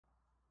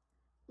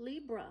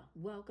Libra,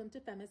 welcome to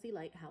FEMACY'S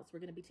Lighthouse. We're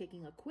going to be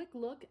taking a quick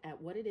look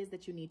at what it is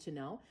that you need to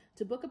know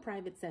to book a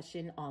private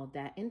session. All of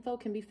that info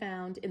can be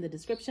found in the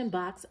description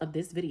box of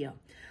this video.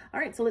 All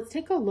right, so let's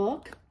take a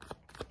look.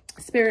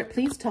 Spirit,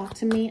 please talk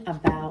to me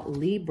about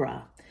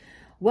Libra.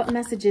 What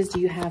messages do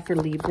you have for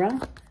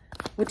Libra?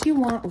 What do you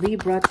want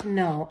Libra to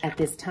know at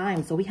this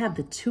time? So we have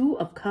the Two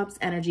of Cups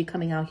energy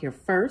coming out here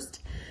first.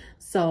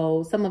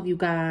 So some of you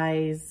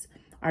guys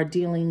are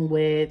dealing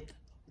with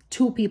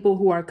two people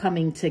who are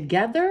coming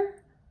together.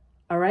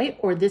 All right.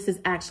 Or this is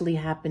actually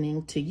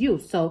happening to you.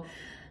 So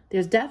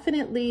there's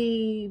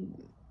definitely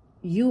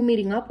you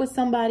meeting up with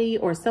somebody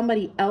or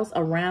somebody else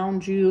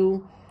around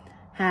you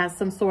has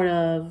some sort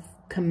of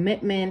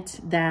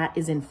commitment that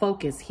is in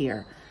focus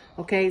here.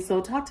 Okay.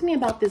 So talk to me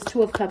about this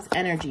Two of Cups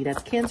energy.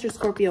 That's Cancer,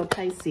 Scorpio,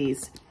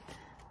 Pisces,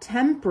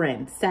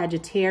 Temperance,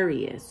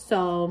 Sagittarius.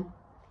 So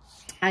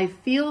I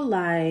feel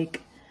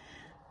like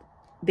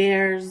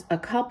there's a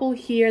couple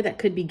here that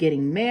could be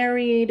getting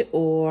married,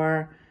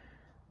 or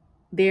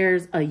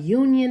there's a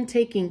union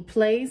taking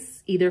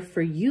place either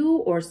for you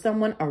or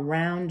someone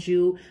around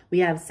you.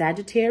 We have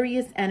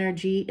Sagittarius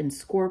energy in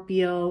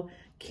Scorpio,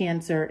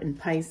 Cancer, and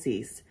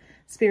Pisces.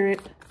 Spirit,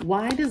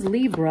 why does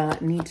Libra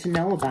need to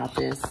know about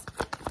this?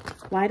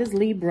 Why does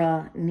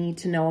Libra need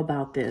to know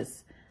about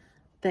this?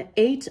 The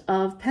Eight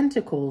of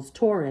Pentacles,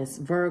 Taurus,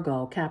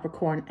 Virgo,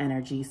 Capricorn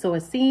energy. So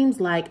it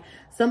seems like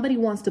somebody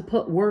wants to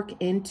put work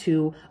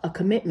into a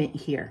commitment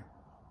here.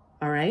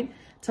 All right.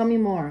 Tell me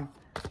more.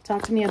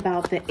 Talk to me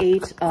about the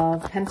Eight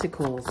of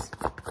Pentacles.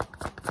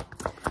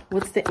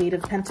 What's the Eight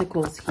of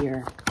Pentacles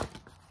here?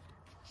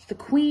 The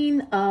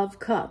Queen of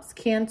Cups,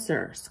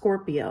 Cancer,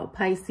 Scorpio,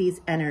 Pisces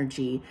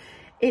energy.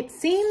 It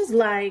seems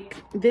like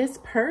this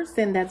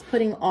person that's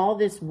putting all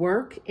this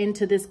work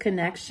into this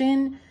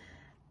connection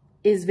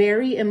is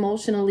very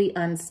emotionally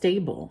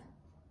unstable.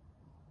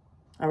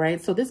 All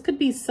right. So this could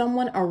be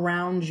someone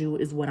around you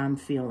is what I'm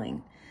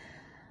feeling.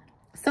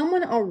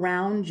 Someone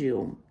around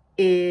you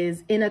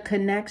is in a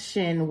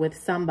connection with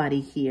somebody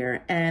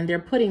here, and they're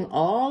putting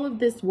all of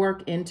this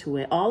work into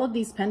it, all of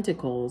these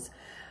pentacles.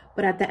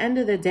 But at the end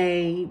of the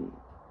day,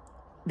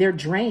 they're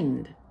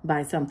drained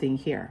by something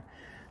here.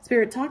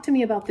 Spirit, talk to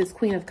me about this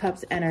Queen of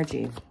Cups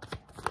energy.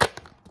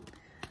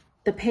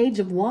 The Page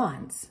of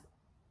Wands.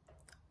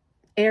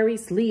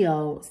 Aries,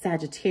 Leo,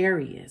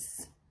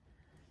 Sagittarius.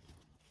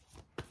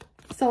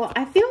 So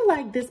I feel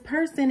like this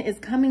person is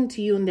coming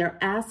to you and they're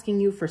asking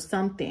you for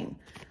something.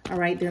 All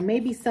right. There may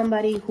be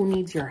somebody who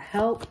needs your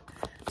help.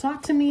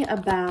 Talk to me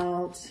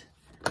about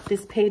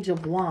this Page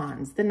of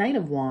Wands, the Knight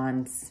of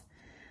Wands.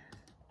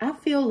 I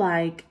feel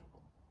like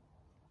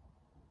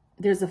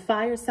there's a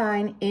fire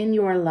sign in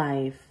your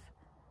life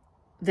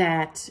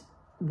that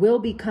will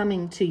be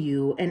coming to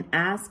you and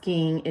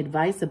asking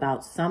advice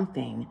about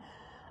something.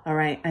 All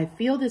right. I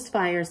feel this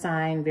fire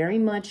sign very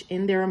much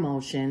in their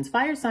emotions,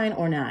 fire sign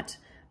or not.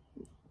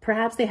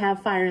 Perhaps they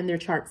have fire in their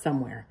chart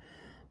somewhere,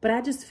 but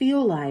I just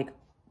feel like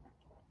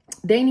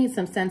they need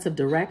some sense of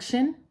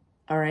direction.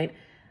 All right.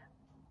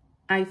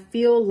 I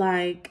feel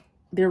like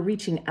they're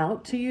reaching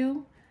out to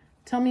you.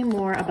 Tell me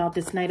more about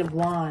this Knight of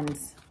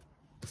Wands.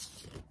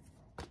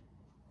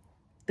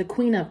 The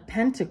Queen of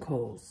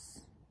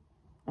Pentacles.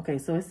 Okay.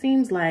 So it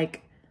seems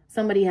like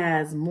somebody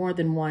has more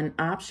than one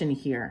option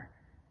here.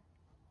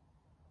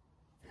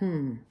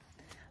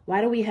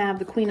 Why do we have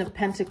the Queen of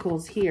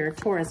Pentacles here?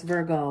 Taurus,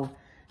 Virgo,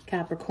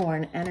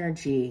 Capricorn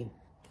energy.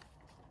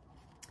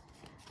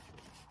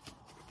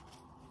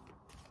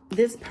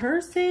 This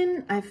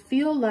person, I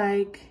feel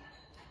like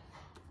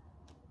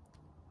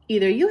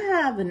either you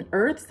have an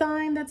earth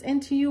sign that's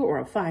into you or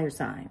a fire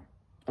sign.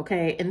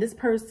 Okay. And this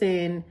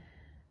person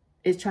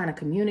is trying to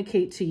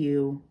communicate to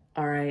you.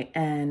 All right.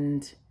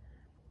 And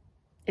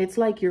it's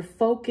like your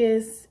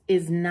focus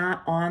is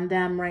not on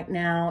them right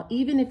now,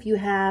 even if you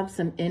have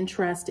some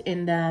interest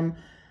in them,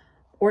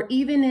 or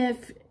even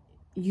if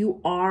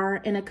you are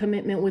in a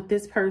commitment with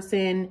this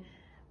person,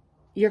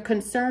 your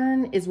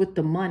concern is with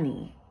the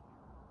money,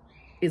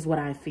 is what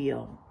I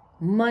feel.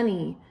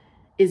 Money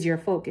is your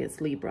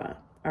focus, Libra.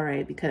 All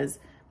right. Because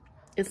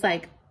it's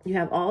like you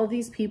have all of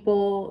these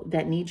people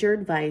that need your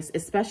advice,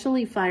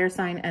 especially fire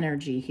sign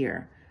energy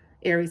here.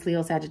 Aries,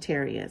 Leo,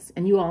 Sagittarius.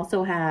 And you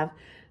also have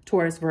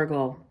Taurus,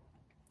 Virgo,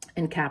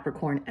 and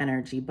Capricorn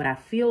energy. But I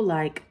feel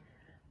like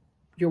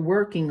you're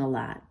working a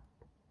lot.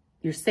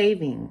 You're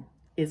saving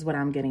is what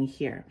I'm getting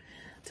here.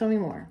 Tell me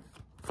more.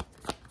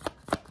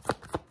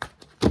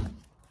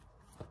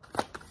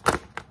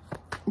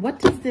 What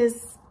does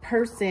this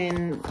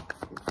person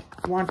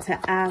want to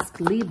ask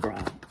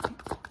Libra?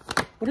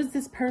 What does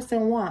this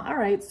person want? All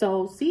right.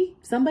 So see,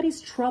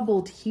 somebody's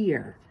troubled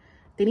here.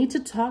 They need to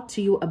talk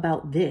to you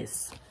about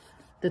this.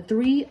 The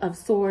Three of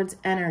Swords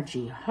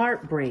energy,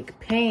 heartbreak,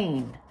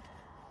 pain.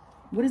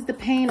 What is the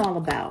pain all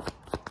about?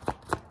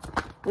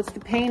 What's the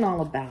pain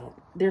all about?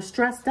 They're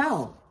stressed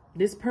out.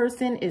 This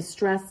person is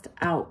stressed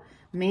out.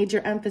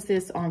 Major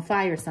emphasis on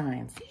fire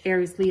signs.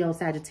 Aries, Leo,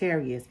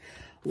 Sagittarius.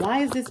 Why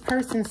is this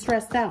person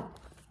stressed out?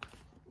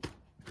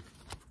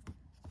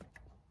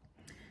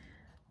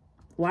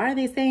 Why are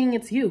they saying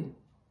it's you,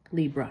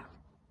 Libra?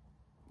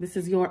 This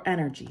is your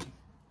energy.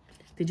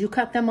 Did you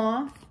cut them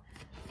off?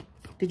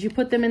 Did you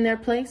put them in their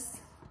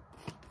place?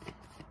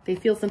 They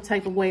feel some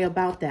type of way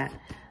about that.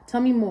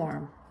 Tell me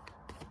more.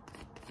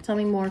 Tell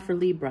me more for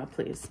Libra,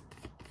 please.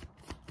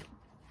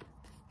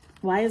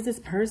 Why is this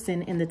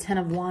person in the 10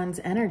 of Wands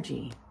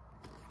energy?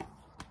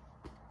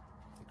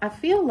 I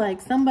feel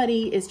like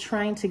somebody is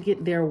trying to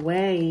get their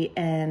way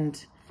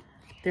and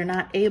they're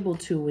not able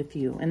to with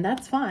you. And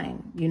that's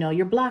fine. You know,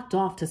 you're blocked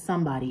off to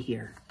somebody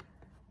here.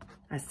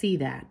 I see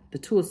that. The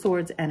 2 of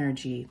Swords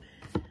energy.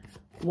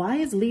 Why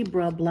is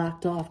Libra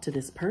blocked off to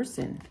this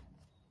person?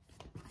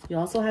 You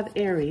also have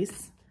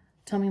Aries.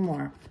 Tell me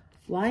more.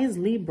 Why is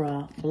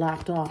Libra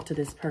blocked off to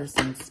this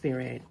person,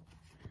 Spirit?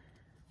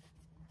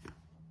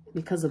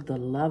 Because of the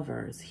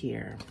Lovers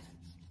here.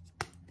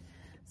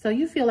 So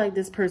you feel like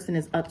this person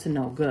is up to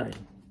no good,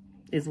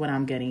 is what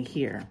I'm getting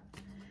here.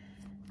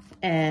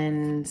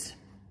 And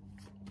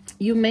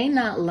you may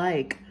not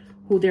like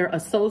who they're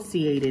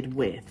associated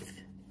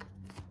with.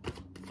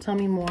 Tell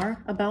me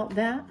more about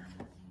that.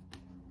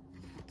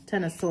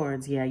 10 of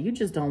Swords. Yeah, you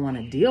just don't want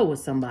to deal with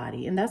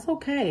somebody. And that's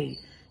okay.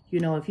 You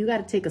know, if you got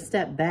to take a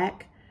step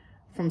back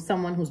from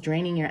someone who's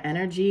draining your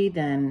energy,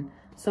 then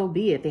so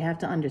be it. They have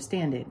to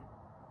understand it.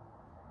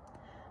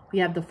 We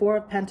have the 4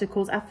 of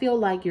Pentacles. I feel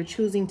like you're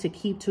choosing to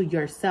keep to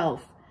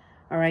yourself.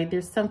 All right.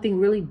 There's something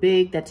really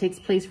big that takes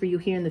place for you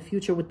here in the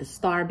future with the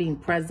star being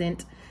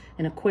present.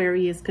 And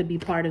Aquarius could be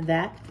part of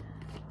that.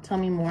 Tell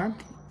me more.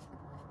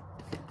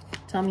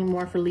 Tell me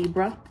more for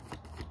Libra.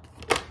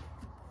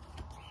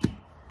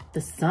 The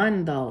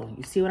Sun, though.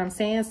 You see what I'm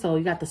saying? So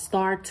you got the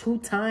star 2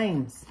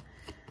 times.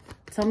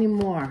 Tell me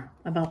more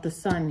about the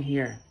Sun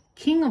here.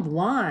 King of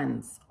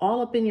Wands.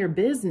 All up in your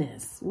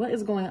business. What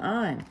is going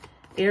on?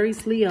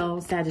 Aries, Leo,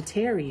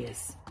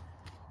 Sagittarius.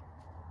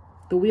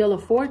 The Wheel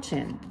of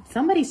Fortune.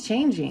 Somebody's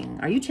changing.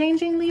 Are you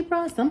changing,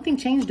 Libra? Something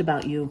changed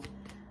about you.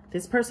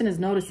 This person is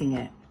noticing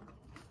it.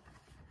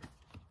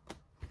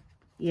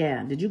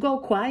 Yeah. Did you go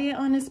quiet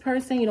on this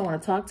person? You don't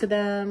want to talk to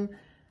them.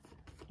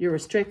 You're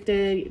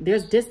restricted.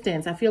 There's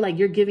distance. I feel like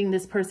you're giving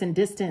this person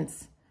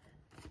distance.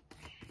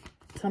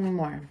 Tell me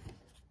more.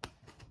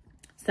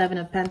 7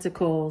 of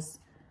Pentacles.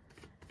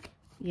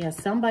 Yeah,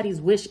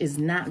 somebody's wish is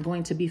not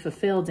going to be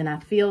fulfilled. And I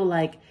feel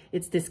like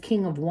it's this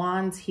King of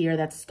Wands here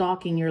that's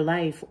stalking your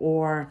life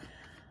or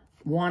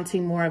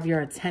wanting more of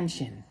your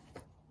attention.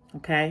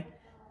 Okay.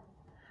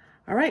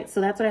 All right.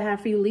 So that's what I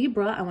have for you,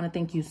 Libra. I want to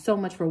thank you so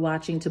much for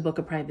watching. To book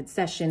a private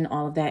session,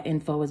 all of that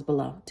info is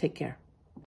below. Take care.